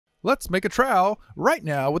Let's make a trowel right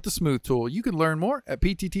now with the Smooth tool. You can learn more at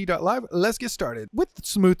ptt.live. Let's get started. With the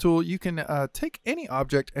Smooth tool, you can take any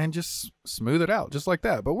object and just smooth it out, just like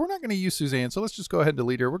that. But we're not going to use Suzanne, so let's just go ahead and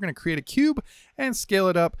delete her. We're going to create a cube and scale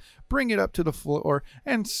it up, bring it up to the floor,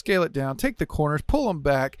 and scale it down. Take the corners, pull them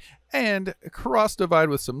back, and cross divide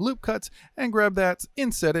with some loop cuts, and grab that,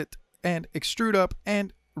 inset it, and extrude up,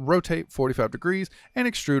 and rotate 45 degrees, and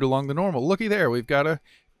extrude along the normal. Looky there, we've got a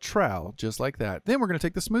trowel just like that. Then we're going to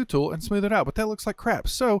take the Smooth tool and smooth it out, but that looks like crap.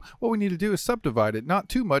 So what we need to do is subdivide it, not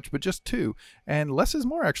too much, but just 2, and less is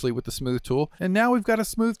more actually with the Smooth tool. And now we've got a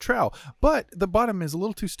smooth trowel, but the bottom is a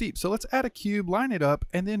little too steep. So let's add a cube, line it up,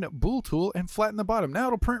 and then Bool tool and flatten the bottom. Now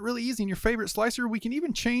it'll print really easy in your favorite slicer. We can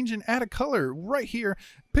even change and add a color right here.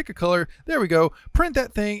 Pick a color, there we go, print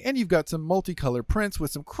that thing, and you've got some multicolor prints with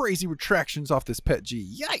some crazy retractions off this Pet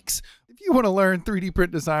G. Yikes! If you want to learn 3D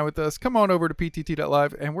print design with us, come on over to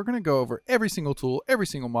ptt.live, and we're going to go over every single tool, every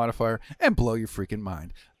single modifier, and blow your freaking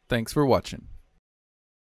mind. Thanks for watching.